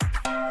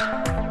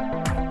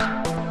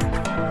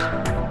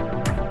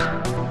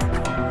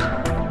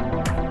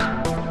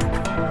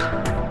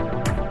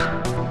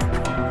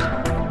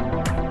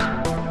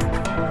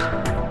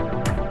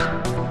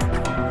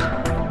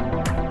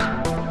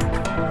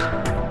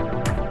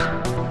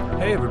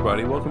Hey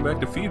everybody, welcome back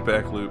to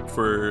Feedback Loop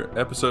for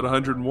episode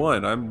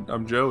 101.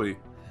 I'm Joey,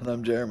 And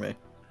I'm Jeremy.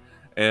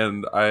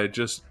 and I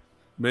just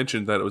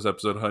mentioned that it was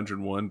episode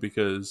 101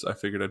 because I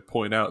figured I'd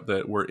point out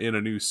that we're in a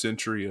new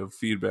century of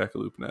Feedback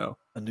Loop now.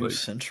 A new Like,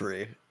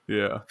 century.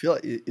 yeah, I feel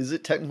like, is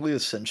it technically a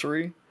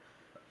century?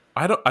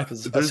 I don't. I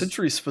Because a there's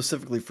century is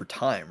specifically for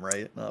time,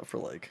 right? Not for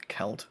like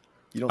count.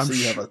 You don't I'm say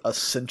you have sure a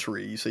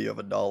century, you say you have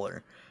a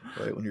dollar,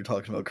 right? When you're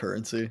talking about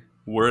currency.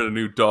 we're in a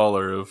new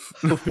dollar of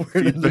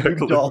We're in a new Feedback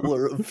Loop.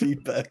 dollar of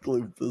feedback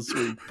loop this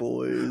week,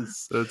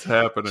 boys. That's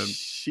happening,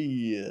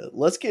 Shit.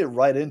 Let's get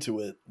right into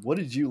it. What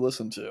did you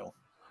listen to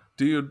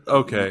dude. in the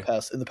Okay,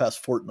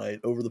 past fortnight,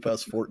 over the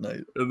past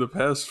fortnight? in the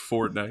past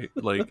fortnight,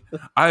 like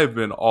I have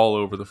been all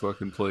over the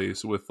fucking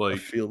place with I like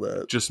feel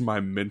that. just my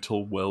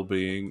mental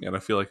well-being, and I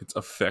feel like it's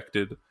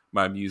affected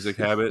my music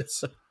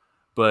habits.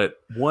 But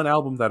one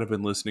album that I've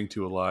been listening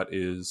to a lot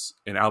is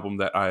an album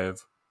that I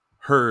have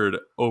heard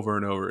over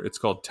and over. It's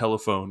called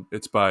Telephone.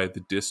 It's by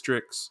The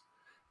Districts.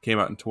 Came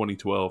out in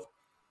 2012.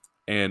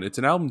 And it's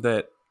an album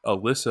that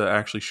Alyssa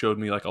actually showed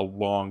me like a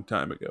long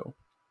time ago.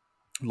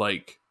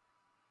 Like,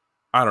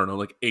 I don't know,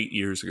 like 8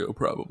 years ago,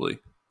 probably.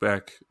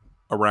 Back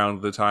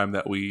around the time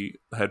that we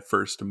had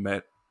first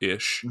met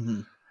ish.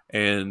 Mhm.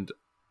 And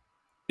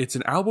it's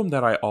an album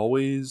that I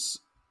always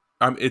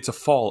it's a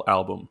fall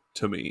album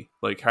to me.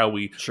 Like how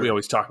we Sure.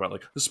 always talk about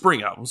like the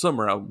spring album,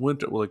 summer album,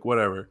 winter, like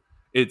whatever.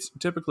 It's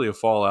typically a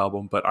fall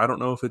album, but I don't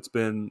know if it's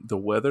been the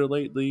weather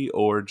lately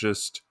or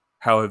just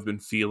how I've been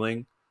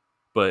feeling,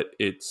 but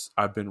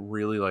I've been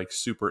really like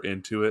super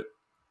into it.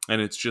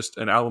 And it's just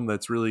an album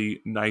that's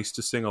really nice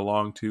to sing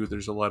along to.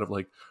 There's a lot of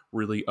like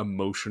really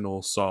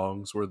emotional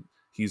songs where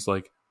he's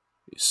like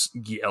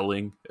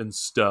yelling and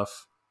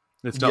stuff.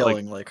 It's not like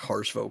Yelling like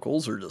harsh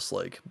vocals or just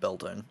like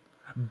belting?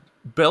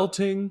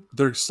 belting.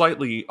 They're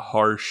slightly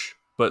harsh,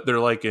 but they're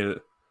like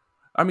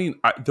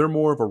they're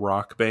more of a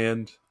rock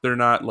band. They're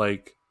not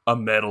like a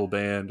metal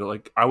band.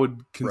 Like I would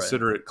Right.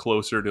 consider it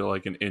closer to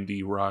like an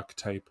indie rock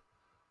type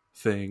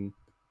thing.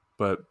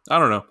 But I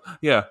don't know.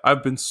 Yeah,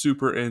 I've been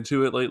super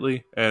into it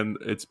lately, and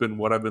it's been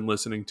what I've been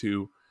listening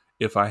to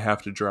if I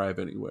have to drive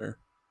anywhere.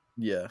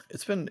 Yeah,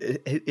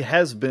 it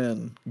has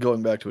been,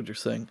 going back to what you're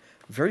saying,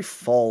 very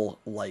fall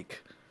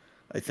like,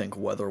 I think,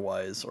 weather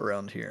wise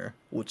around here,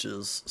 which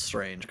is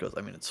strange because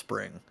I mean it's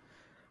spring,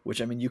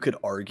 which I mean you could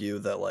argue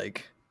that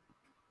like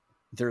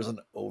there's an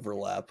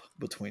overlap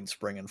between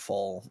spring and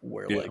fall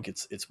where Yeah, like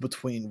it's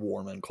between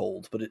warm and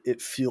cold, but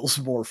it feels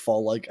more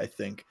fall like, I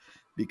think,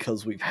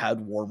 because we've had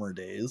warmer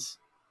days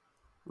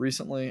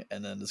recently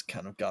and then it's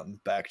kind of gotten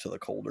back to the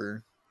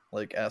colder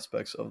like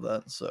aspects of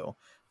that. So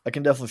I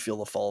can definitely feel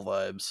the fall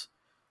vibes.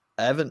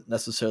 I haven't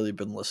necessarily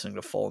been listening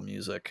to fall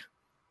music.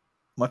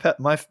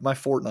 My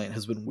fortnight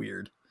has been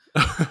weird,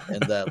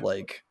 and that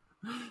like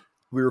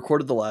we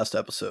recorded the last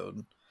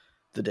episode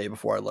the day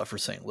before I left for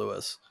St.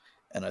 Louis,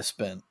 and I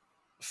spent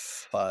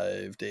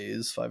 5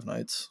 days, 5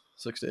 nights,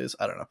 6 days,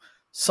 I don't know,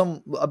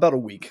 some about a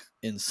week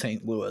in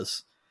St.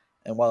 Louis.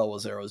 And while I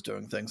was there, I was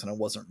doing things, and I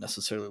wasn't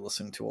necessarily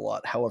listening to a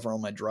lot. However,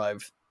 on my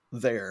drive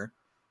there,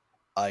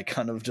 I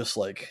kind of just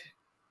like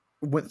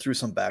went through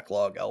some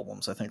backlog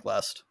albums. I think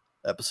last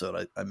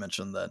episode I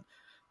mentioned that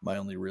my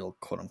only real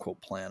quote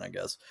unquote plan, I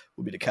guess,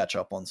 would be to catch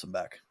up on some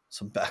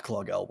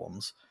backlog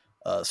albums.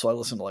 So I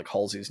listened to like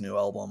Halsey's new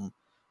album,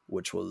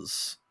 which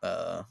was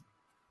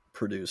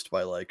produced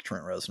by like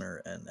Trent Reznor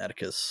and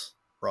Atticus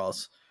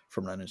Ross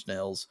from Nine Inch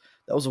Nails.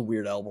 That was a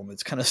weird album.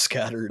 It's kind of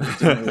scattered. It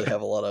didn't really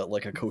have a lot of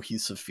like a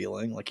cohesive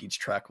feeling. Like each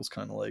track was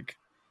kind of like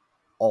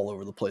all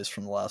over the place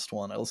from the last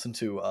one. I listened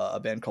to a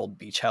band called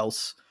Beach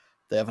House.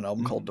 They have an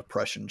album called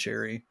Depression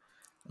Cherry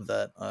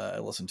that I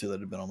listened to that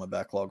had been on my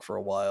backlog for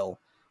a while.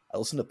 I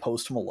listened to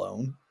Post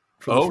Malone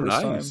for the Oh, first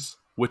time. nice.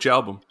 Which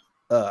album?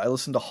 I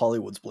listened to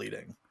Hollywood's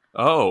Bleeding,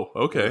 Oh,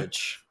 okay.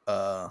 which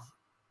I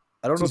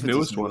don't It's know his if it's his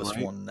newest one, newest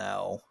right? one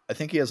now. I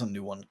think he has a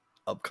new one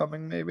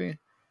upcoming, maybe.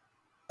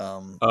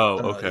 Oh, I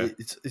don't know. okay.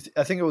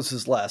 I think it was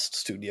his last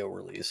studio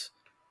release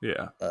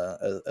Yeah.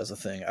 as a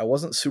thing. I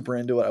wasn't super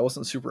into it. I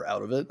wasn't super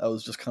out of it. I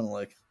was just kind of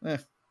like,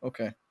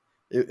 okay.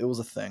 It was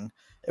a thing.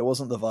 It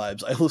wasn't the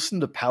vibes. I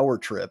listened to Power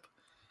Trip.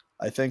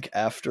 I think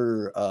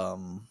after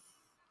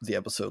the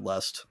episode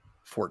last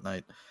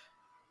fortnight,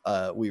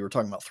 we were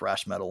talking about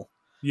thrash metal,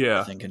 I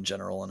Yeah. think, in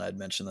general, and I'd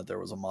mentioned that there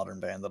was a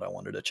modern band that I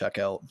wanted to check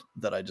out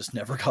that I just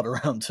never got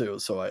around to.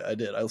 So I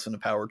did. I listened to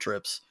Power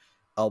Trip's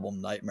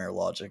album Nightmare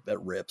Logic. That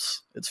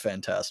rips. It's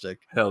fantastic.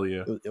 Hell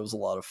yeah. It was a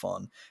lot of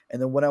fun.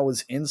 And then when I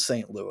was in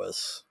St.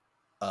 Louis,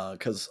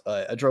 because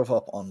I drove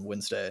up on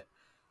Wednesday,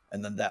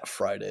 and then that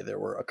Friday there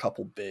were a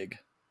couple big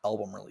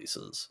album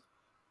releases.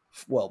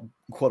 Well,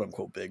 quote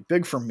unquote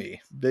big for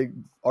me, big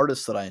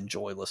artists that I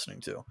enjoy listening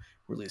to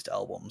released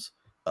albums.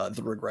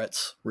 The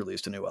Regrets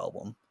released a new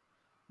album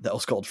that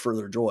was called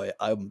Further Joy.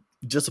 I'm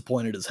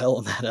disappointed as hell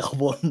in that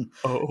album,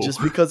 just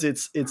Oh. because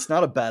it's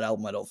not a bad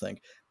album, I don't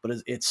think, but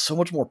it's so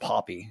much more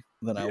poppy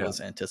than I Yeah.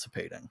 was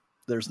anticipating.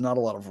 There's not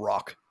a lot of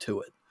rock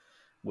to it,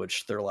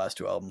 which their last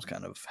two albums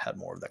kind of had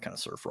more of that kind of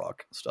surf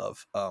rock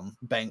stuff.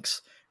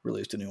 Banks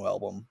released a new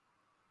album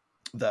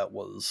that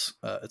was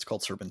it's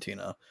called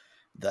Serpentina,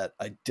 that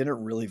I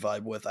didn't really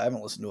vibe with. I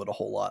haven't listened to it a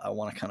whole lot. I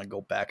want to kind of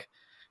go back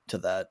to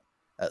that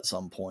at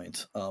some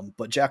point.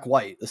 But Jack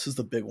White, this is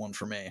the big one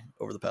for me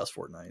over the past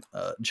fortnight.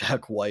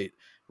 Jack White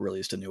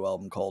released a new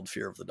album called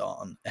Fear of the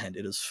Dawn, and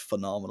it is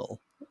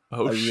phenomenal.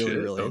 Oh, I shit.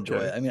 really enjoy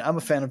it. I mean, I'm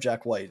a fan of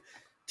Jack White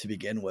to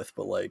begin with,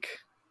 but like,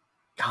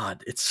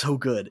 God, it's so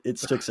good. It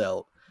sticks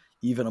out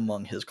even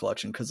among his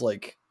collection, because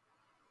like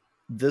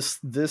this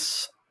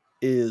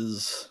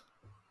is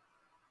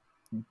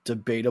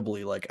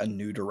debatably like a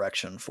new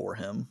direction for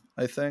him.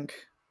 I think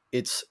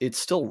it's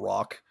still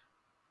rock,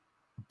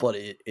 but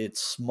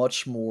it's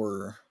much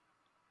more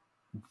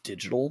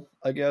digital,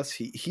 I guess.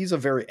 He's a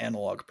very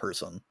analog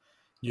person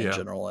in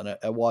general, and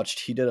I watched,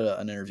 he did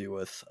an interview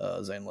with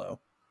Zane Lowe.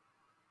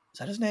 Is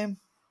that his name?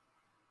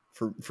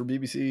 For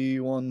BBC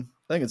One?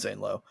 I think it's Zane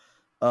Lowe.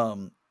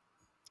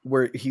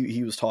 Where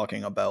he was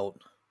talking about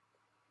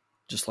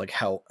just like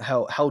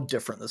how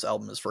different this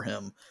album is for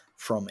him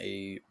from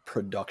a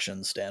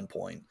production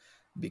standpoint,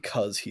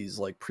 because he's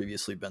like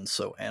previously been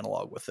so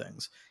analog with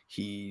things.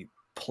 He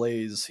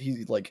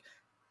like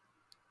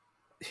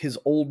his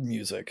old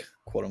music,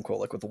 quote unquote,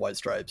 like with the White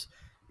Stripes,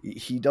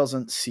 he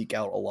doesn't seek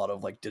out a lot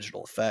of like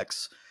digital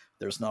effects.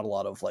 There's not a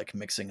lot of like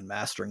mixing and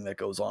mastering that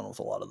goes on with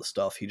a lot of the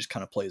stuff. He just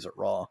kind of plays it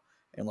raw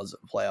and lets it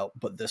play out.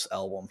 But this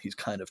album, he's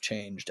kind of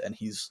changed, and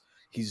he's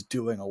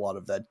doing a lot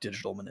of that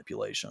digital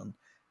manipulation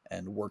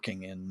and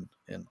working in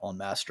on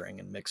mastering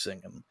and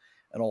mixing and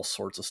all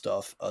sorts of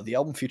stuff. The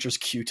album features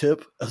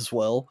Q-Tip as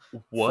well.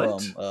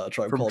 What? From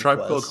Tribe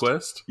Called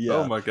Quest? Yeah.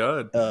 Oh my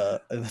god.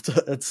 And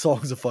that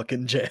song's a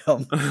fucking jam.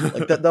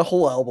 Like that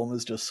whole album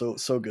is just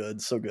so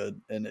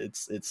good, and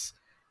it's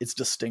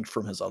distinct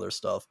from his other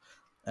stuff,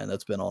 and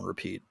that's been on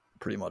repeat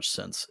pretty much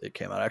since it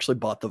came out. I actually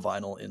bought the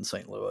vinyl in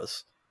St.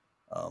 Louis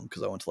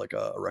because I went to like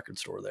a record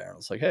store there, and I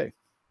was like, hey,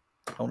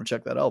 I want to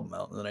check that album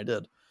out, and then I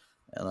did,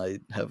 and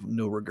I have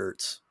no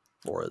regrets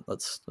for it.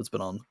 That's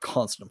been on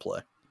constant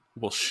play.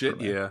 Well, shit,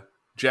 yeah.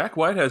 Jack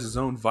White has his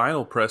own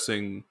vinyl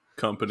pressing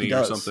company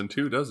or something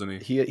too,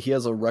 doesn't he? He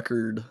has a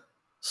record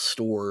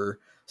store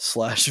 /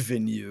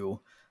 venue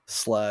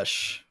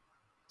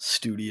 /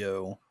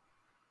 studio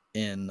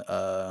in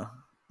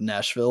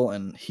Nashville,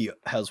 and he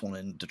has one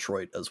in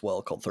Detroit as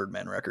well called Third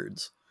Man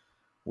Records,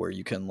 where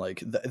you can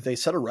like they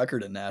set a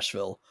record in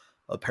Nashville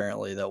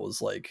apparently that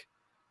was like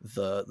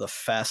the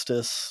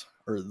fastest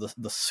or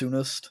the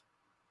soonest.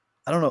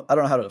 I don't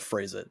know how to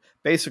phrase it.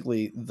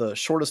 Basically, the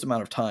shortest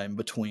amount of time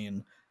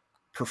between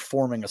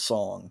performing a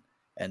song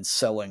and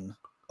selling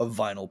a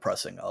vinyl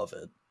pressing of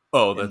it.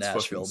 Oh, that's in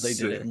Nashville. They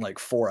sick. did it in like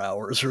 4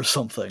 hours or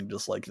something.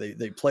 Just like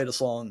they played a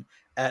song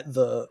at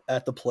the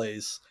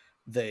place.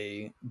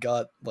 They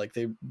got like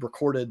they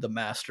recorded the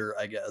master,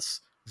 I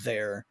guess,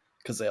 there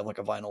because they have like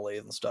a vinyl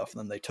lathe and stuff. And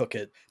then they took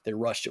it, they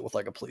rushed it with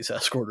like a police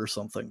escort or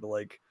something to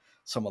like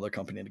some other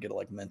company to get it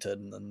like minted,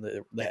 and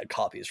then they had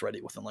copies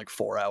ready within like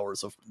 4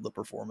 hours of the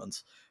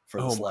performance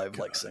for this live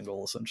like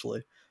single,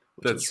 essentially.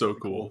 That's so really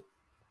cool.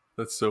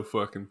 That's so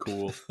fucking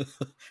cool.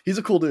 He's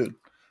a cool dude.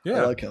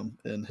 Yeah, I like him,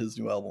 and his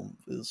new album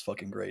is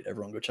fucking great.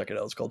 Everyone go check it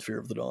out. It's called Fear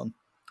of the Dawn.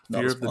 Not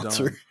Fear a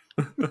sponsor.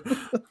 Of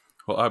the Dawn.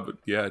 Well,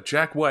 yeah,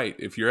 Jack White,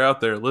 if you're out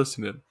there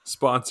listening,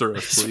 sponsor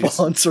us, please.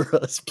 Sponsor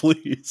us,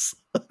 please.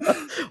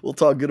 We'll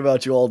talk good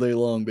about you all day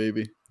long,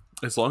 baby.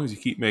 As long as you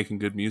keep making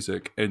good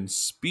music. And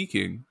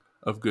speaking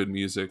of good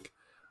music,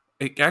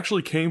 it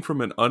actually came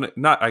from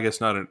not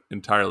an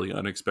entirely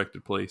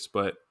unexpected place,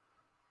 but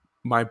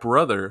my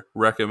brother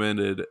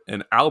recommended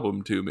an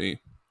album to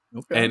me.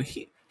 Okay. And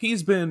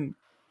he's been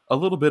a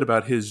little bit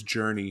about his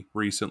journey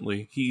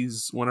recently.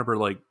 Whenever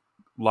like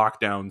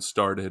lockdown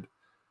started,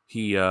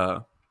 he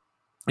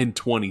in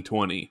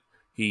 2020,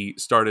 he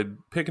started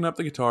picking up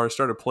the guitar,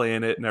 started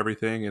playing it and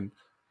everything, and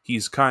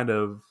he's kind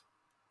of,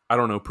 I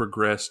don't know,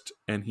 progressed,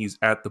 and he's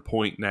at the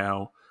point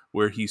now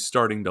where he's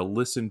starting to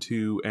listen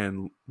to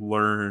and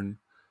learn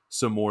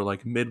some more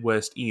like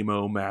Midwest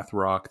emo, math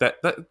rock, that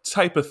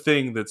type of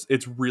thing.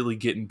 It's really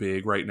getting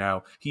big right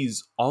now.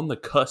 He's on the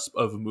cusp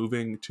of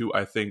moving to,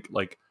 I think,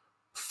 like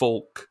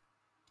folk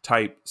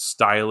type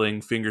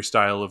styling, finger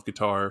style of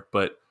guitar,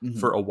 but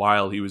for a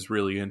while he was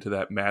really into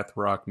that math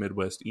rock,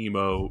 Midwest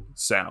emo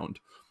sound.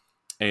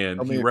 And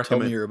tell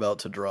me you're about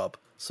to drop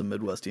some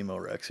Midwest emo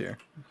Rex here.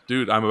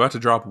 Dude, I'm about to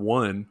drop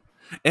one,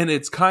 and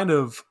it's kind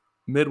of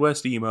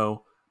Midwest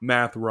emo,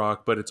 math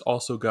rock, but it's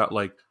also got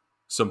like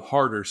some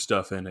harder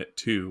stuff in it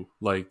too,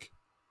 like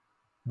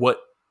what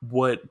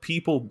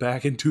people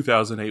back in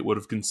 2008 would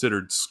have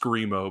considered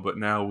screamo, but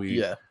now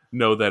we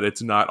know that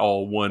it's not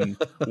all one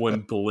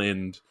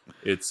blend.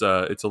 It's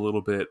a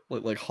little bit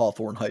like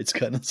Hawthorne Heights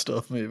kind of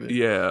stuff, maybe.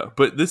 Yeah,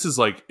 but this is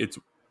like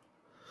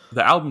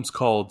the album's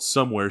called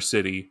Somewhere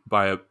City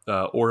by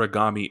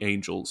Origami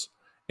Angels,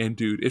 and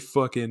dude,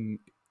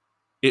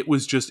 it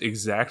was just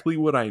exactly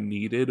what I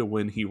needed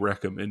when he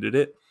recommended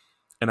it,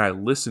 and I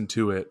listened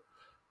to it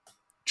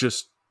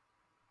just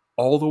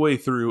all the way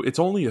through. It's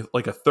only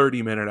like a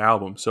 30-minute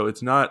album, so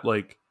it's not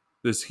like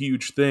this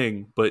huge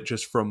thing, but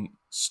just from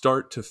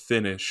start to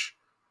finish,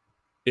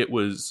 it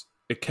was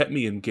it kept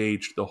me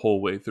engaged the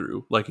whole way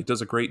through. Like it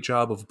does a great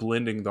job of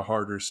blending the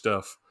harder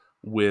stuff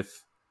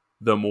with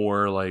the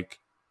more like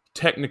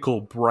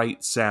technical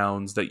bright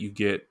sounds that you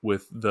get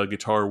with the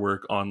guitar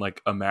work on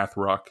like a math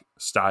rock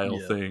style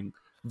Yeah. thing.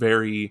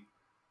 Very,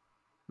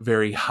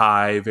 very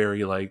high,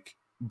 very like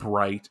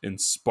bright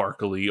and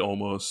sparkly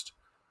almost.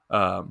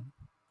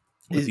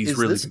 With these Is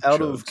really this big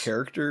out of chugs.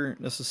 character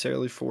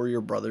necessarily for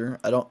your brother?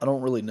 I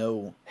don't really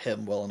know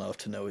him well enough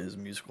to know his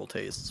musical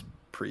tastes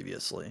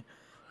previously,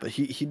 but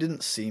he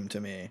didn't seem to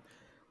me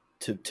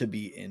to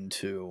be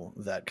into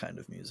that kind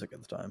of music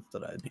at the time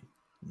that I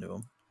knew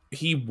him.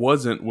 He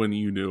wasn't when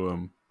you knew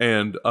him,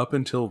 and up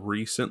until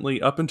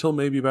recently, up until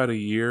maybe about a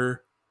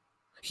year,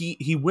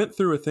 he went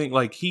through a thing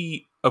like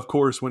he, of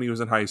course, when he was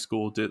in high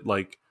school, did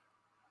like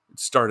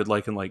started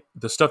liking like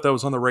the stuff that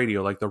was on the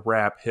radio, like the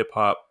rap, hip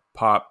hop,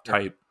 pop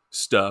Right. type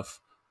stuff,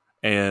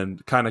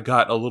 and kind of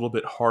got a little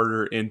bit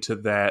harder into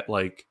that,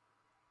 like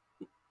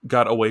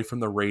got away from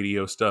the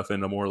radio stuff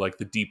into more like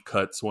the deep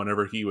cuts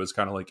whenever he was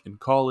kind of like in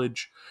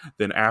college.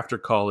 Then after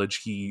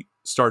college, he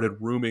started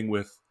rooming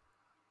with,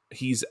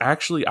 he's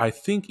actually, I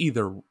think,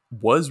 either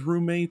was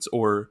roommates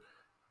or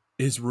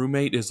his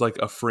roommate is like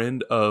a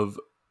friend of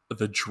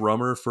the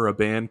drummer for a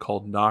band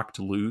called Knocked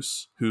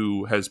Loose,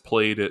 who has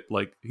played it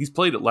like he's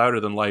played it Louder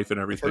Than Life and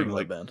I've heard everything. of that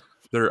Like band.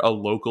 they're a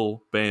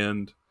local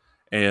band,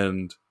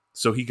 and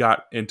so he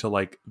got into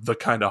like the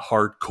kind of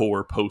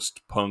hardcore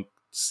post punk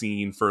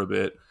scene for a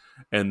bit,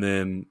 and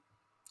then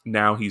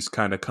now he's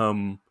kind of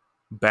come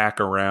back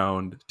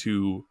around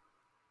to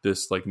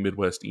this like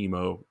Midwest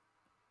emo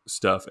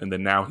stuff, and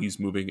then now he's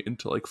moving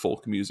into like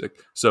folk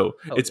music. So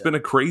Oh it's yeah. been a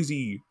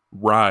crazy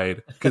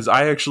ride because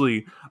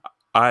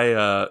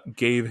I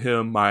gave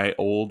him my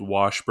old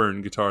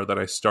Washburn guitar that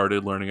I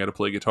started learning how to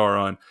play guitar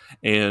on,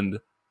 and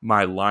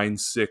my Line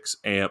 6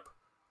 amp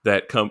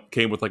that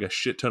came with like a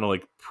shit ton of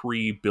like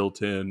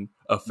pre-built-in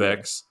Yeah.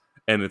 effects.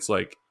 And it's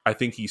like I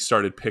think he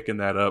started picking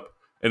that up,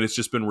 and it's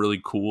just been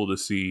really cool to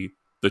see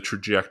the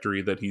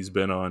trajectory that he's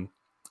been on,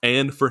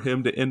 and for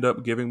him to end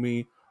up giving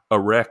me a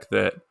rec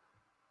that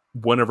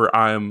whenever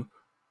I'm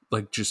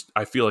like, just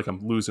I feel like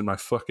I'm losing my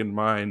fucking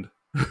mind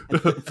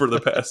for the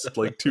past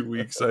like 2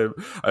 weeks.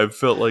 I've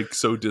felt like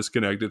so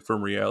disconnected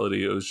from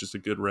reality. It was just a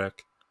good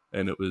rec,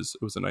 and it was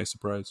a nice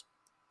surprise.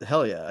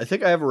 Hell yeah. I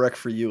think I have a rec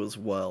for you as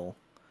well.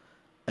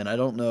 And I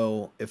don't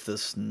know if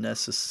this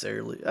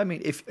necessarily. I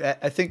mean, if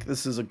I think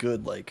this is a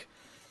good like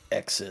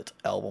exit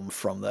album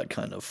from that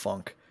kind of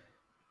funk,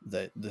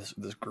 that this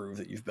groove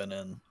that you've been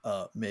in.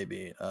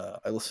 Maybe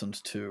I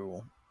listened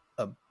to.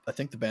 I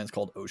think the band's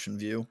called Ocean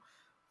View.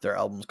 Their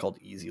album's called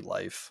Easy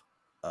Life.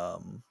 I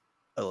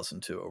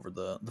listened to over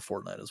the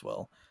fortnight as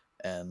well,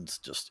 and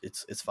just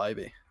it's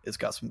vibey. It's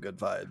got some good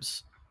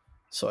vibes.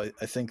 So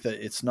I think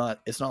that it's not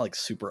like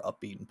super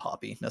upbeat and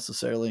poppy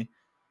necessarily.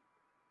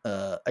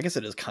 I guess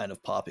it is kind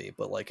of poppy,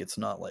 but like it's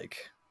not like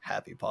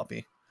happy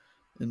poppy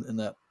in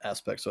that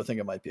aspect. So I think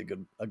it might be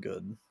a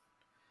good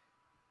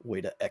way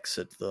to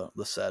exit the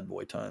sad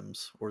boy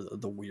times or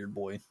the weird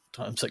boy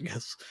times, I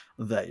guess,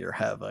 that you're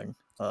having.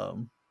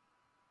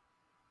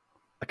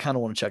 I kind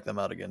of want to check them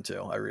out again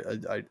too.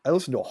 I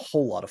listened to a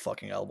whole lot of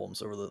fucking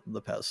albums over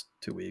the past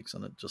 2 weeks,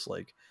 and it just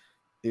like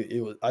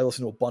it was. I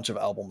listened to a bunch of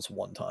albums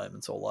one time,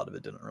 and so a lot of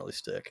it didn't really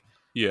stick.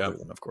 Yeah, Other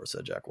than, of course,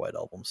 that Jack White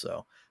album.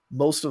 So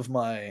most of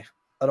my,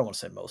 I don't want to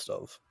say most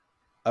of,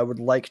 I would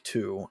like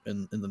to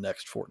in the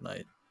next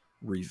fortnight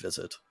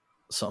revisit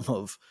some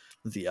of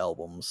the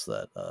albums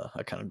that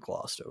I kind of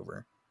glossed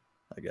over,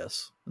 I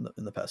guess,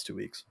 in the past 2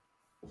 weeks.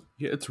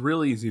 yeah, it's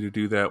really easy to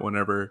do that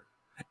whenever,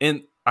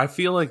 and I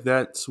feel like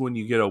that's when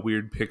you get a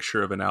weird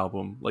picture of an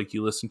album. Like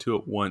you listen to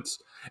it once,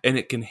 and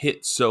it can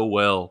hit so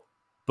well,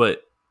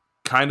 but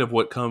kind of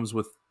what comes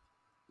with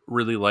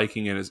really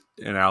liking it as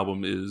an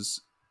album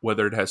is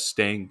whether it has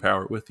staying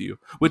power with you.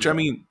 Which I Yeah,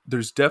 mean,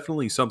 there's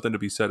definitely something to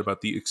be said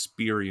about the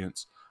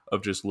experience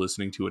of just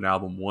listening to an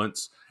album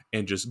once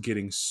and just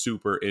getting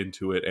super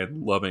into it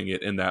and loving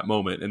it in that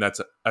moment. And that's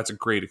a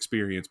great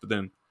experience. But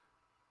then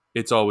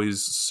it's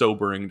always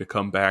sobering to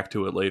come back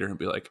to it later and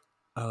be like,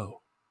 oh,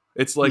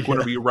 it's like yeah,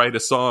 whenever you write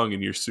a song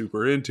and you're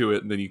super into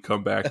it, and then you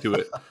come back to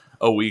it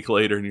a week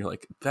later and you're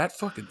like, that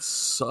fucking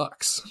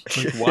sucks.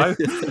 Like,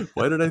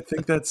 why did I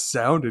think that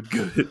sounded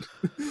good?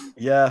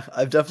 yeah.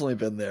 I've definitely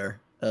been there.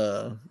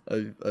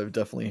 I've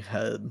definitely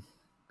had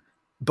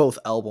both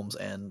albums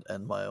and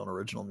my own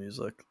original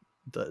music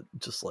that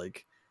just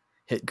like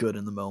hit good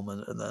in the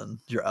moment, and then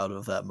you're out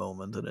of that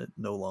moment, and it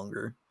no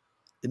longer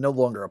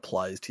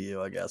applies to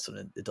you, I guess,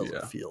 and it doesn't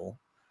Yeah. feel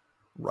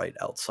right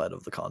outside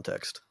of the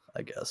context,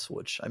 I guess.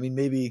 Which, I mean,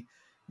 maybe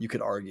you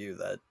could argue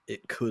that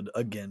it could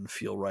again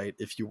feel right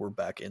if you were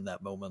back in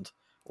that moment,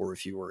 or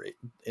if you were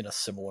in a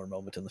similar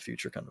moment in the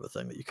future, kind of a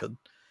thing that you could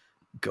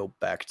go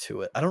back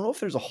to it. I don't know if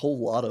there's a whole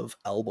lot of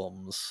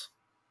albums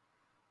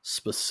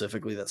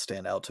specifically that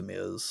stand out to me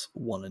as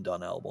one and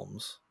done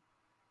albums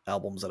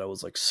that I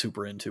was like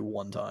super into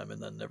one time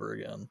and then never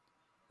again.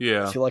 I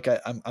Yeah. feel like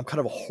I'm kind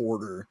of a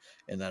hoarder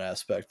in that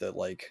aspect, that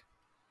like,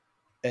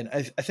 and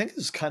I think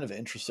this is kind of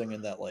interesting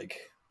in that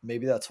like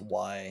maybe that's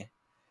why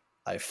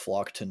I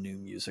flock to new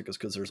music is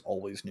because there's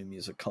always new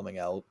music coming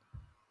out,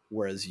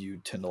 whereas you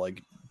tend to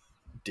like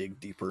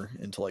dig deeper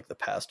into like the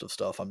past of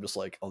stuff. I'm just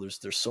like, oh,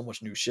 there's so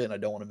much new shit and I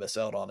don't want to miss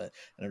out on it,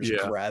 and I'm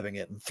just Yeah. grabbing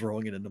it and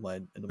throwing it into my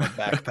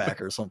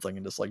backpack or something,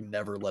 and just like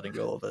never letting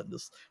go of it, and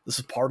just, this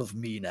is part of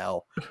me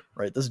now,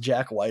 right? This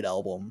Jack White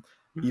album,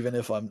 even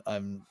if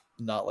I'm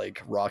not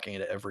like rocking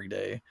it every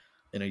day,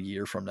 in a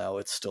year from now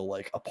it's still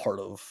like a part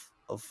of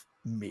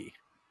me,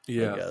 I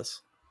Yeah.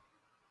 guess.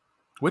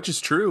 Which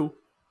is true,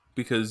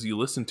 because you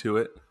listen to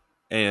it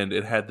and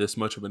it had this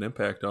much of an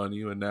impact on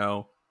you, and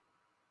now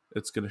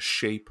it's going to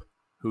shape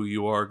who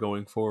you are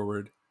going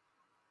forward.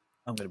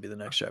 I'm gonna be the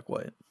next Jack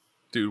White.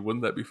 Dude,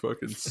 wouldn't that be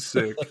fucking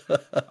sick?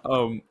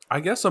 I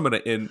guess I'm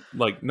gonna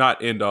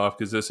not end off,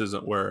 because this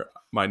isn't where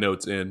my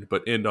notes end,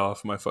 but end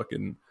off my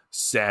fucking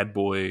sad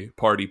boy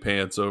party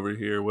pants over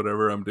here,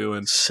 whatever I'm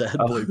doing. Sad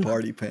Boy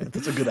Party Pants.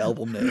 That's a good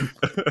album name.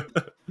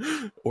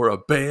 Or a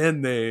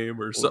band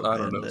name, or I don't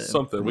band know, name.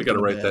 something. We Making got to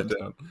a write that band.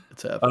 down.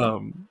 It's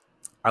happening.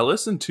 I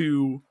listen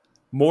to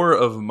more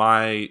of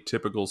my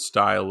typical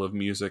style of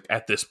music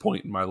at this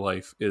point in my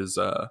life is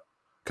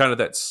kind of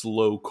that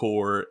slow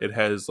core. It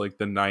has like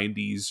the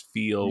 90s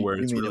feel, where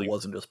You it's mean really it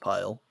wasn't just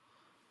Pile?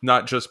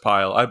 not just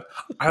Pile.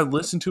 I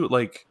listened to it,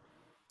 like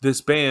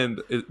this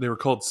band. They were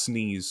called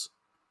Sneeze,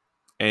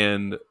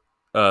 and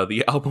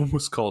the album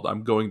was called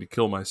 "I'm Going to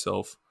Kill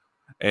Myself,"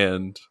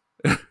 and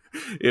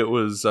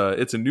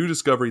it's a new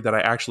discovery that I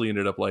actually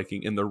ended up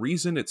liking. And the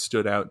reason it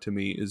stood out to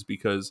me is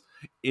because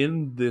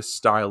in this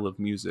style of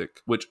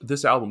music, which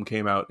this album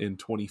came out in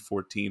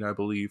 2014, I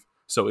believe,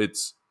 so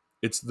it's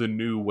the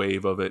new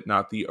wave of it,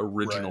 not the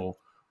original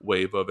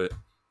wave of it.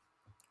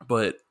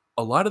 But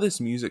a lot of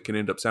this music can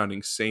end up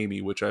sounding samey,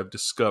 which I've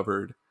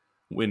discovered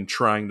when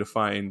trying to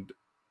find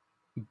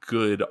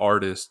good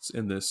artists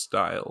in this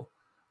style,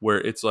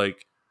 where it's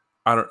like,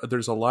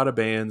 there's a lot of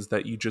bands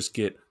that you just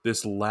get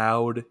this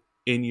loud,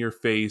 in your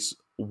face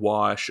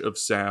wash of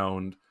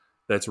sound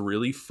that's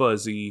really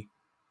fuzzy,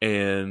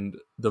 and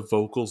the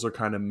vocals are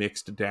kind of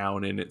mixed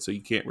down in it, so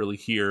you can't really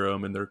hear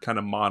them, and they're kind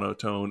of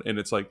monotone, and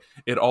it's like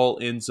it all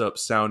ends up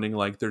sounding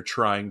like they're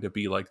trying to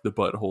be like the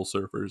Butthole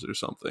Surfers or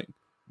something.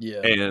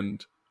 Yeah.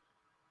 And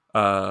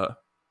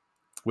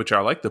which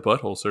I like the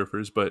Butthole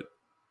Surfers, but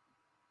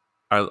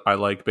I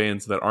like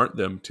bands that aren't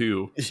them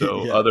too.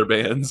 So Yeah. other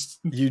bands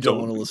You don't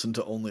want to listen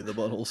to only the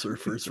Butthole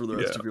Surfers for the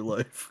rest Yeah. of your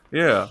life.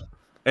 Yeah.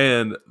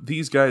 And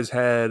these guys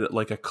had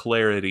like a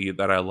clarity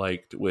that I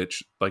liked,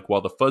 which, like,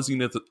 while the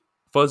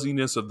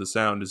fuzziness of the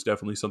sound is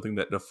definitely something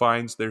that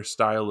defines their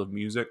style of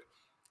music,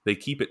 they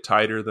keep it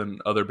tighter than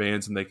other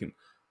bands, and they can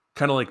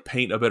kind of like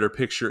paint a better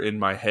picture in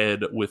my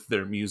head with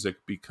their music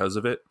because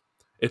of it.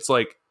 It's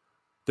like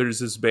there's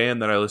this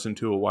band that I listened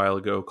to a while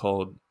ago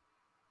called,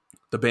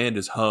 the band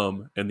is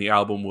Hum, and the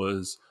album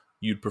was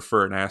You'd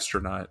Prefer an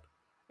Astronaut.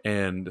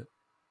 And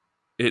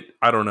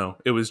I don't know,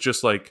 it was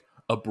just like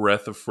a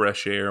breath of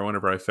fresh air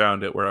whenever I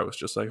found it, where I was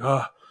just like,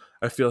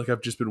 I feel like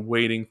I've just been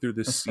wading through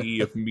the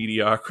sea of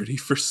mediocrity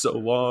for so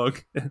long,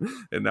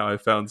 and now I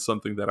found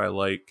something that I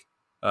like.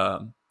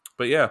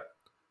 But yeah,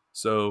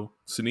 so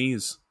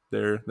Sneeze,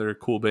 they're a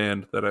cool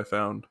band that I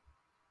found.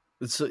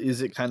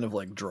 Is it kind of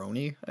like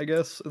droney, I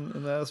guess,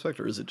 in that aspect,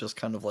 or is it just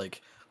kind of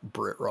like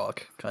Brit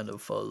rock kind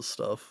of fuzz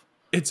stuff?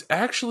 It's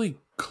actually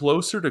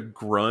closer to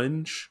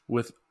grunge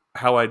with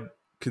how I'd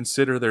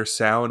consider their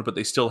sound, but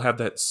they still have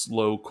that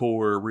slow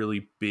core,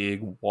 really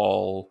big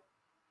wall.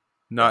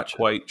 Not Gotcha.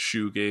 quite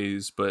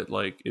shoegaze, but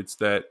like it's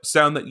that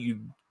sound that you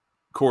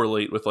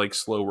correlate with like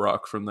slow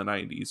rock from the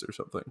 90s or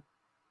something.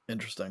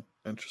 Interesting.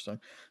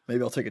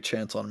 Maybe I'll take a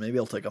chance on. Maybe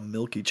I'll take a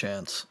milky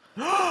chance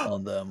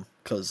on them,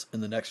 because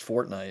in the next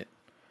fortnight,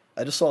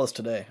 I just saw this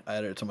today. I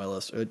added it to my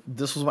list.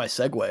 This was my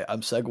segue.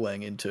 I'm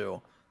segueing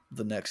into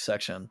the next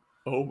section.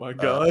 Oh my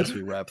god. As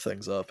we wrap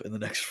things up in the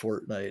next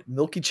fortnight,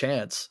 Milky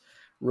Chance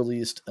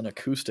released an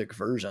acoustic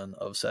version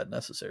of Sad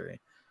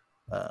Necessary,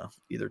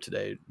 either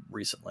today,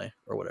 recently,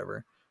 or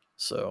whatever.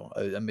 So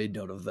I made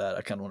note of that.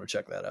 I kind of want to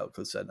check that out,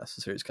 because Sad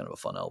Necessary is kind of a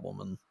fun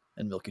album,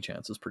 and Milky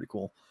Chance is pretty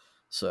cool.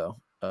 So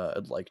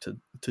I'd like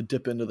to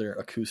dip into their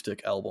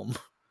acoustic album,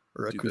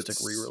 or acoustic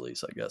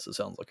re-release, I guess. It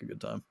sounds like a good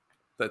time.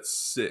 That's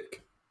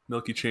sick.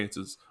 Milky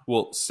Chances.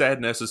 Well,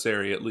 Sad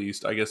Necessary, at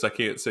least. I guess I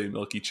can't say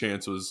Milky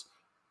Chance was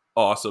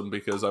awesome,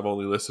 because I've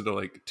only listened to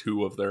like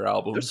 2 of their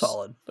albums.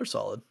 They're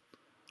solid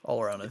all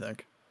around, I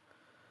think.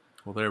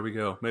 Well, there we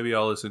go. Maybe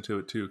I'll listen to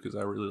it too, because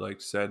I really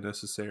liked Sad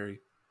Necessary.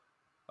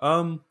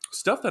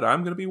 Stuff that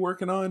I'm going to be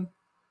working on.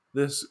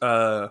 This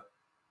guy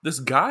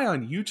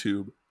on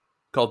YouTube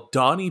called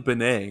Donnie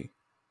Benet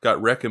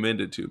got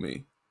recommended to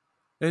me,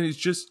 and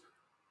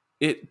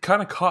it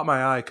kind of caught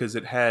my eye, because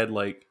it had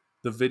like,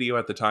 the video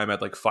at the time had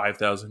like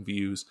 5,000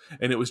 views,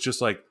 and it was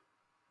just like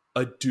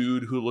a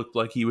dude who looked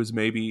like he was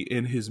maybe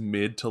in his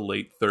mid to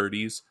late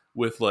 30s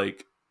with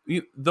like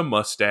the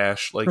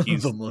mustache, like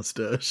he's the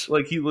mustache,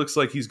 like he looks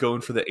like he's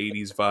going for the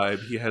 80s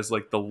vibe. He has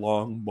like the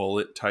long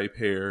mullet type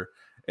hair,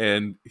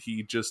 and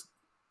he just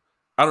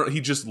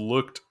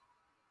looked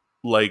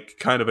like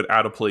kind of an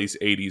out of place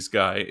 80s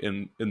guy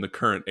in the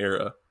current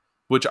era.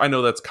 which I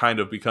know that's kind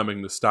of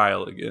becoming the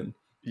style again.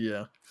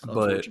 Yeah,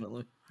 But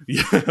unfortunately.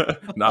 yeah,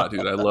 nah,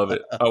 dude, I love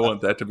it. I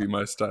want that to be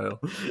my style.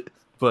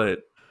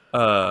 But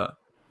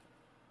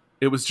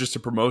it was just a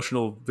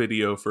promotional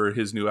video for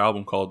his new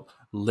album called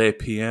Le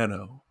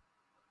Piano.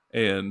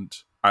 And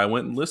I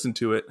went and listened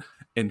to it,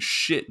 and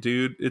shit,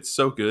 dude, it's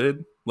so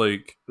good.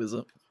 Like, Is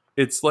it?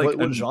 it's like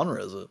What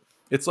genre is it?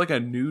 it's like a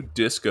new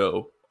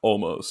disco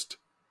almost,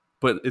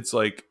 but it's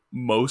like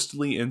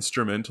mostly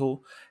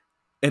instrumental.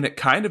 And it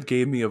kind of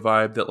gave me a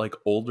vibe that like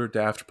older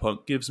Daft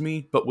Punk gives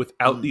me, but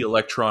without the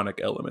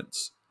electronic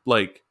elements.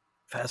 Like,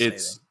 Fascinating.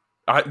 it's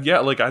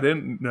like I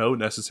didn't know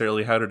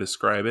necessarily how to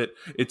describe it.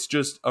 It's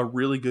just a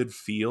really good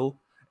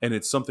feel, and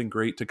it's something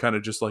great to kind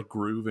of just like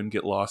groove and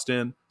get lost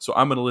in. So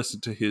I'm gonna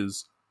listen to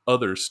his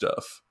other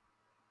stuff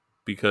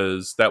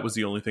because that was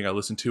the only thing I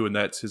listened to, and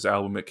that's his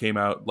album. It came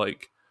out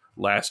like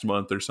last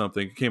month or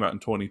something. It came out in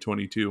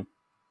 2022.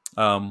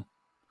 Oh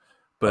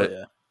But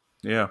yeah.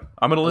 yeah,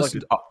 I'm gonna I like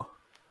listen. it.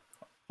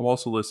 I'm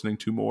also listening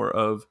to more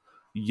of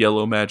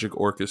Yellow Magic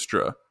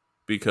Orchestra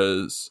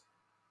because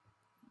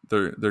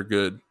they're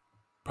good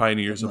I've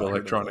pioneers of not heard of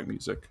electronic them.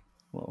 music.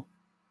 Well,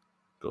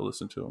 go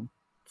listen to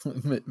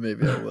them.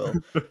 Maybe I will.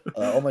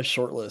 On my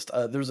short list,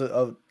 I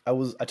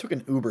took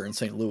an Uber in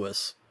St.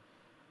 Louis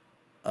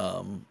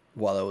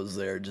while I was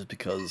there, just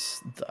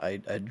because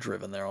I'd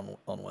driven there on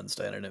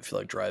Wednesday and I didn't feel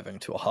like driving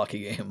to a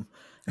hockey game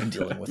and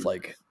dealing with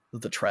like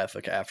the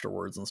traffic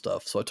afterwards and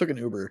stuff. So I took an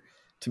Uber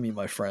to meet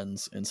my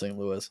friends in St.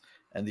 Louis,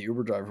 and the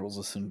Uber driver was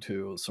listening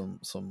to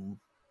some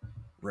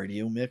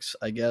radio mix,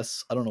 I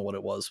guess. I don't know what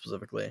it was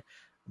specifically,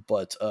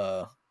 but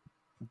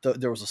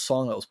there was a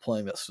song that was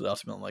playing that stood out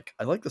to me. I'm like,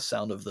 I like the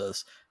sound of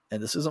this,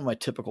 and this isn't my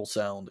typical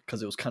sound,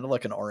 because it was kind of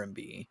like an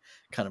R&B,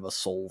 kind of a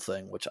soul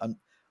thing, which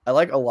I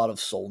like a lot of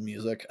soul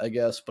music, I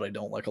guess, but I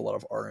don't like a lot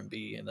of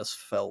R&B, and this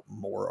felt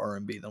more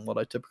R&B than what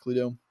I typically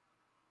do.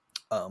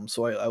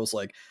 So I was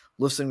like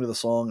listening to the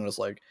song, and I was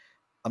like,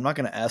 I'm not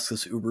going to ask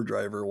this Uber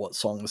driver what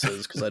song this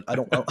is, because I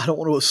don't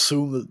want to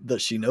assume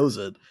that she knows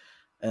it.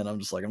 And I'm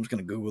just going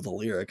to Google the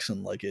lyrics,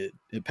 and like it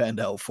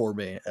panned out for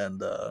me. And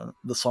the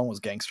song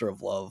was "Gangster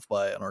of Love"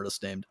 by an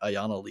artist named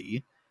Ayana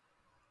Lee,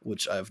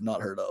 which I've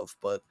not heard of,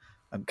 but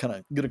I'm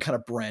gonna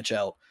branch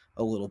out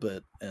a little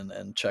bit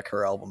and check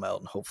her album out,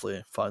 and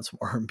hopefully find some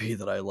R&B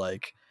that I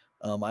like.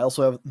 I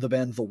also have the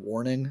band The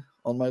Warning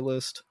on my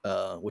list,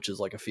 which is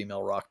like a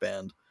female rock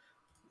band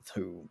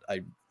who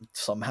I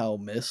somehow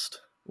missed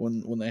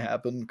when they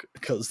happen,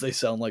 because they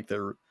sound like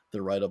they're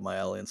right up my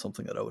alley and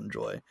something that I would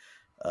enjoy.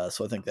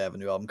 So I think they have a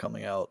new album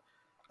coming out.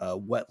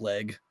 Wet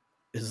Leg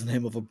is the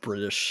name of a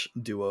British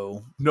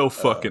duo No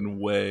fucking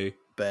way.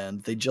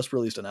 band. They just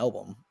released an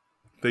album.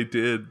 They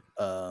did.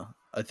 I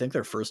think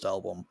their first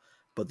album,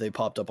 but they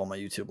popped up on my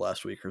YouTube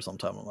last week or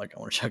sometime. I'm like, I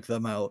want to check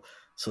them out.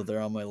 So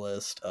they're on my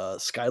list.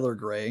 Skylar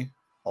Grey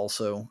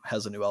also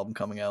has a new album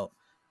coming out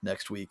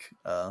next week.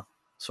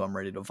 So I'm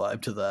ready to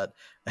vibe to that.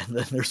 And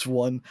then there's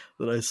one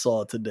that I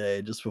saw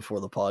today just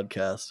before the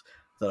podcast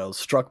that I was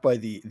struck by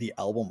the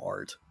album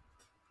art.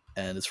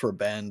 And it's for a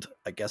band,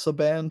 I guess a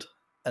band.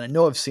 And I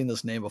know I've seen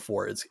this name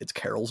before. It's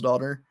Carol's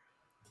Daughter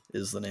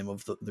is the name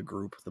of the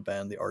group, the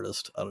band, the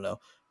artist. I don't know.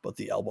 But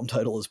the album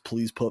title is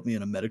 "Please Put Me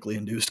in a Medically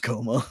Induced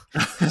Coma."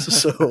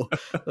 So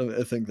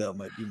I think that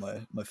might be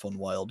my fun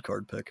wild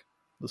card pick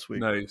this week.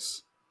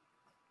 Nice.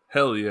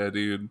 Hell yeah,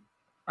 dude.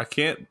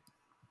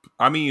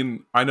 I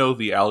mean, I know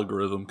the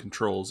algorithm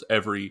controls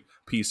every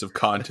piece of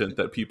content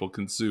that people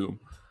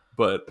consume,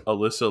 but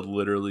Alyssa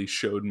literally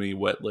showed me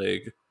Wet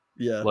Leg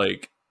Yeah.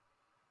 like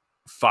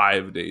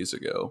 5 days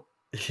ago.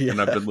 Yeah.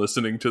 And I've been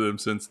listening to them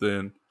since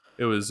then.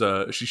 It was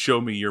she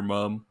showed me your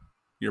mom,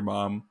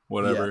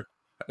 whatever.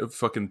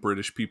 Fucking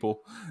British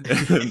people.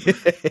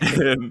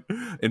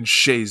 and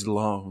Chaise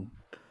Long.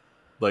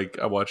 Like,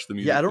 I watched the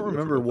music. Yeah, I don't video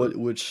remember for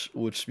that.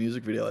 which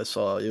music video I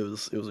saw. It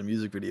was a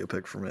music video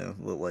pick from him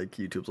that like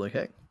YouTube's like,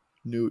 hey,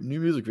 new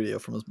music video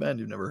from this band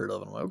you've never heard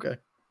of. And I'm like, okay,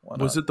 why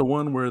not? Was it the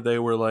one where they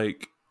were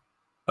like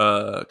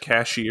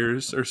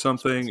cashiers or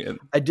something? And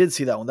I did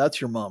see that one.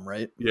 That's your mom,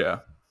 right? yeah.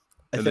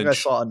 I think I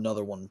saw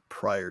another one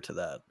prior to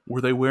that.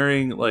 Were they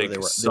wearing like they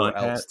sun were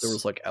hats? There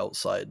was like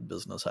outside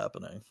business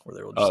happening where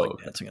they were just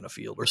dancing in a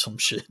field or some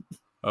shit.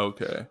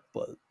 Okay.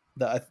 But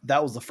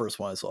that was the first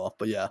one I saw.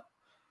 But yeah,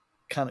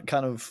 kind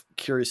of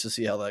curious to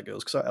see how that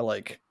goes, because I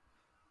like,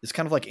 it's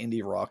kind of like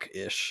indie rock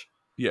ish.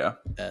 Yeah.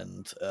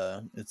 And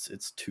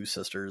it's two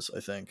sisters, I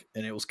think,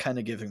 and it was kind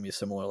of giving me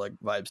similar like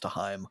vibes to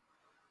Haim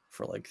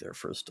for like their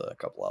first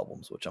couple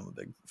albums, which I'm a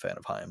big fan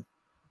of Haim.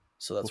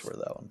 So that's where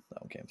that one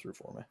came through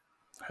for me.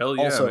 Hell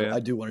yeah, also, man. I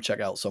do want to check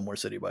out Somewhere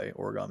City by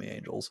Origami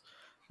Angels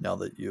now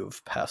that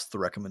you've passed the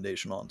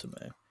recommendation on to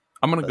me.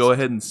 I'm going to go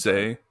ahead and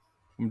say,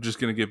 I'm just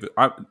going to give it,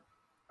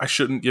 I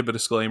shouldn't give a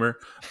disclaimer,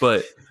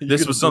 but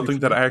this was something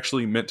that I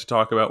actually meant to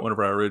talk about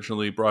whenever I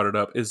originally brought it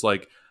up, is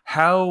like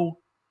how,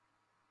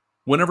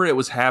 whenever it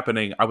was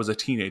happening, I was a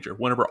teenager.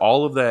 Whenever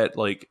all of that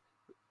like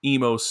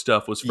emo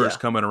stuff was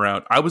first coming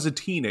around, I was a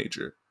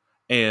teenager,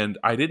 and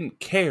I didn't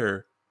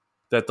care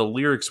that the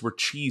lyrics were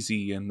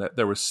cheesy and that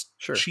there was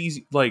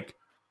cheesy, like,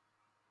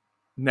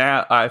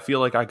 now I feel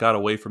like I got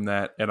away from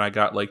that and I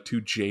got like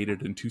too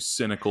jaded and too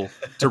cynical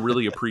to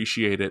really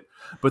appreciate it.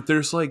 But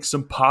there's like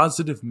some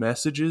positive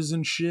messages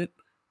and shit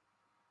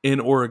in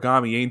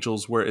Origami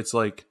Angels where it's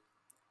like,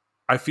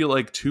 I feel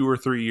like 2 or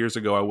 3 years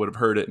ago I would have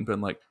heard it and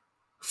been like,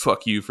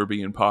 fuck you for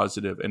being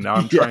positive. And now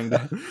I'm trying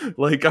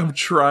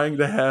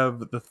to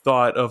have the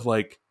thought of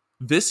like,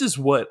 this is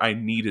what I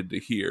needed to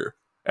hear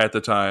at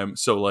the time.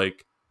 So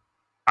like,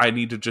 I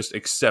need to just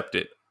accept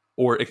it,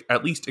 or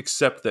at least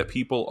accept that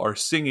people are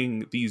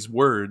singing these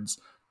words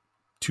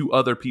to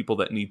other people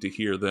that need to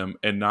hear them,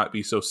 and not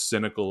be so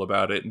cynical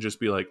about it and just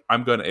be like,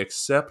 I'm going to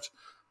accept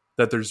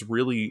that there's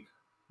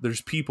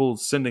people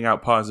sending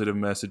out positive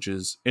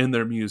messages in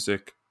their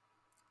music.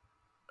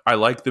 I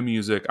like the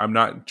music. I'm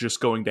not just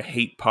going to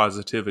hate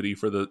positivity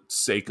for the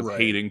sake of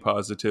hating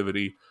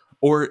positivity,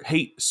 or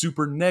hate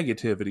super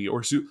negativity,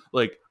 or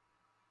like,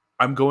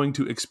 I'm going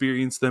to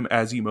experience them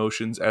as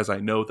emotions as I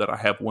know that I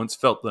have once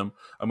felt them.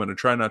 I'm going to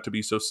try not to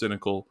be so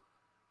cynical.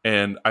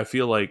 And I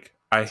feel like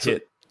I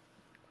hit,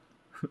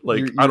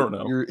 like, I don't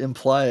know. You're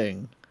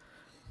implying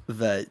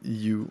that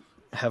you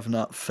have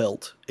not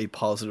felt a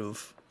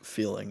positive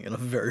feeling in a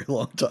very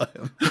long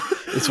time.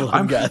 It's what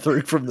I'm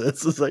gathering from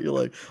this, is that you're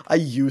like, I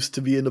used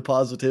to be into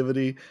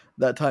positivity.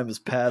 That time has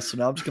passed, so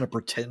now I'm just going to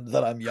pretend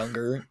that I'm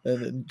younger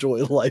and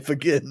enjoy life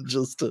again,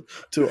 just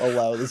to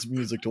allow this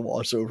music to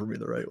wash over me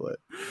the right way.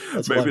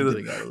 That's what I'm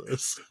getting out of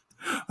this.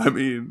 I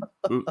mean,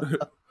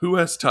 who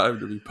has time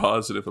to be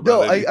positive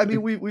about it? No, I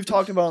mean, we've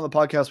talked about it on the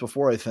podcast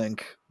before, I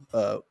think,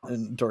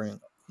 and during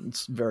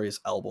various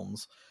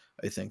albums,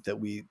 I think that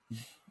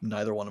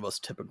neither one of us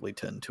typically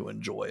tend to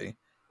enjoy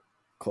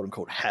quote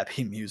unquote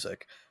happy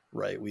music,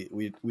 right?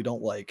 We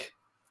don't like,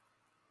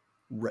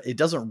 it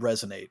doesn't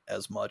resonate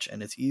as much,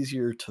 and it's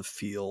easier to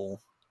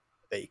feel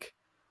fake,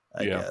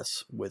 I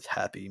guess, with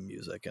happy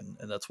music, and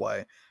that's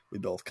why we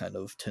both kind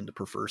of tend to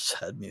prefer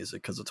sad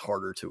music, because it's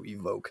harder to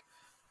evoke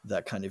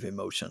that kind of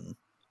emotion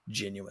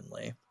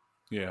genuinely.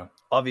 Yeah.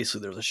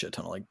 Obviously there's a shit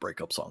ton of like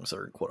breakup songs that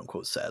are quote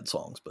unquote sad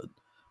songs, but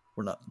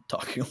we're not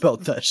talking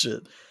about that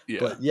shit. Yeah.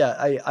 But yeah,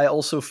 I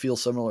also feel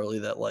similarly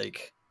that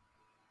like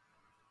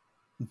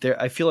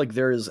I feel like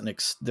there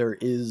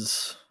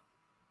is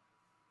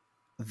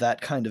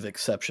that kind of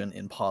exception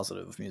in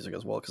positive music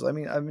as well. Because I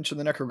mean, I mentioned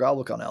the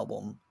Necrogoblikon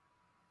album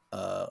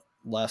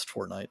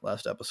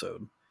last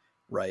episode,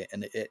 right?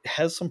 And it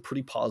has some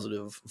pretty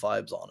positive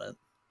vibes on it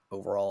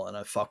overall, and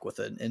I fuck with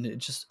it. And it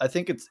just, I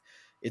think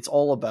it's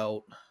all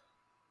about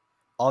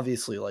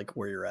obviously like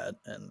where you're at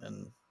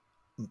and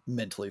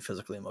mentally,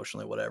 physically,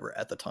 emotionally, whatever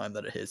at the time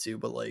that it hits you.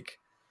 But like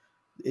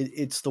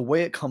it's the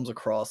way it comes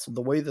across,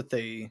 the way that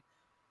they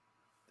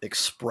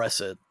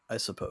express it, I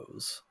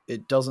suppose.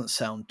 It doesn't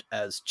sound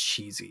as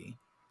cheesy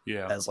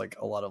as like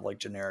a lot of like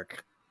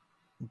generic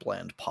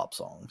bland pop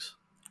songs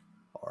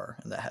are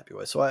in that happy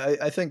way. So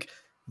I think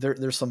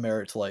there's some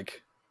merit to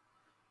like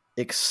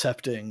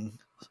accepting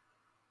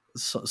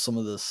some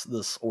of this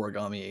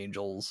Origami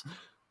Angels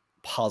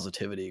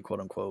positivity, quote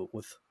unquote,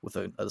 with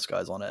a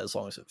disguise on it, as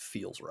long as it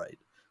feels right.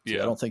 So I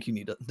don't think you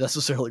need to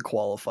necessarily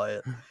qualify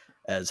it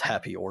as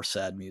happy or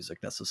sad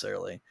music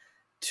necessarily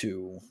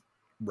to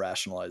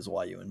rationalize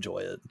why you enjoy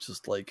it.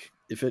 Just like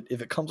if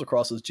it comes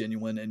across as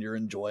genuine and you're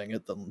enjoying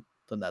it, then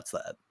that's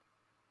that.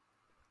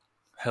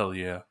 Hell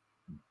yeah.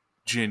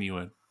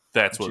 Genuine.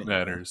 That's what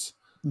matters.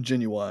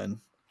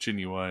 Genuine.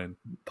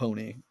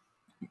 Pony.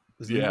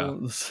 Yeah.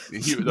 That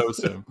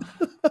was him.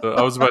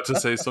 I was about to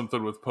say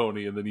something with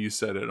Pony, and then you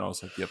said it, and I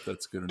was like, yep,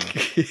 that's good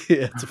enough.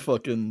 Yeah, it's a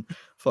fucking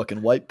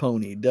White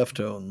Pony,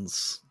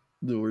 Deftones.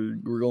 We're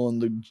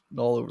going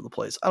all over the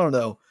place. I don't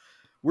know.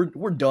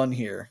 We're done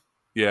here.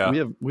 Yeah.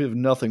 We have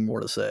nothing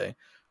more to say.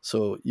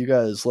 So you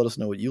guys let us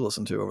know what you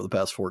listened to over the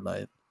past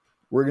fortnight.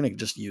 We're gonna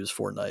just use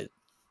Fortnite.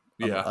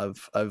 Yeah.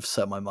 I've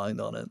set my mind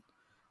on it.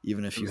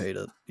 Even if you hate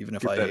it. Even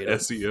if I hate it.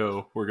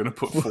 SEO. We're gonna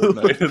put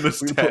Fortnite in this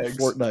tags.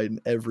 Put Fortnite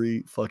in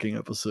every fucking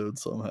episode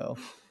somehow.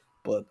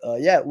 But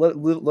yeah, let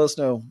us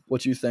know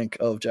what you think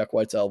of Jack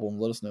White's album.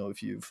 Let us know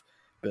if you've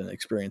been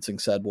experiencing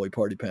Sad Boy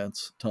Party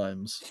Pants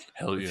times.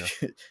 Hell yeah.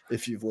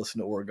 If you've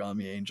listened to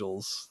Origami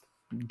Angels.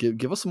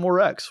 Give us some more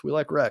Rex. We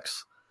like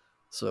Rex.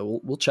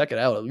 So we'll check it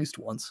out at least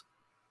once.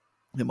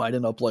 It might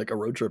end up like a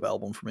road trip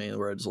album for me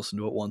where I just listen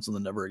to it once and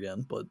then never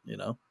again. But,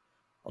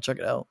 I'll check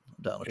it out.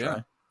 I'm down to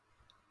try.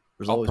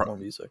 There's always more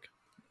music.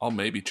 I'll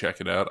maybe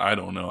check it out. I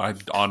don't know. I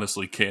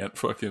honestly can't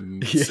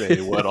fucking say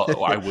what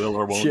I will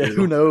or won't do.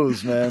 Who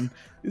knows, man?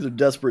 These are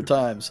desperate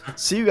times.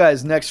 See you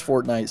guys next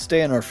fortnight.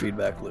 Stay in our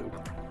feedback loop.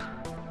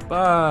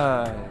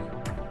 Bye.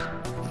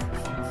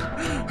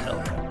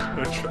 Hell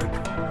yeah.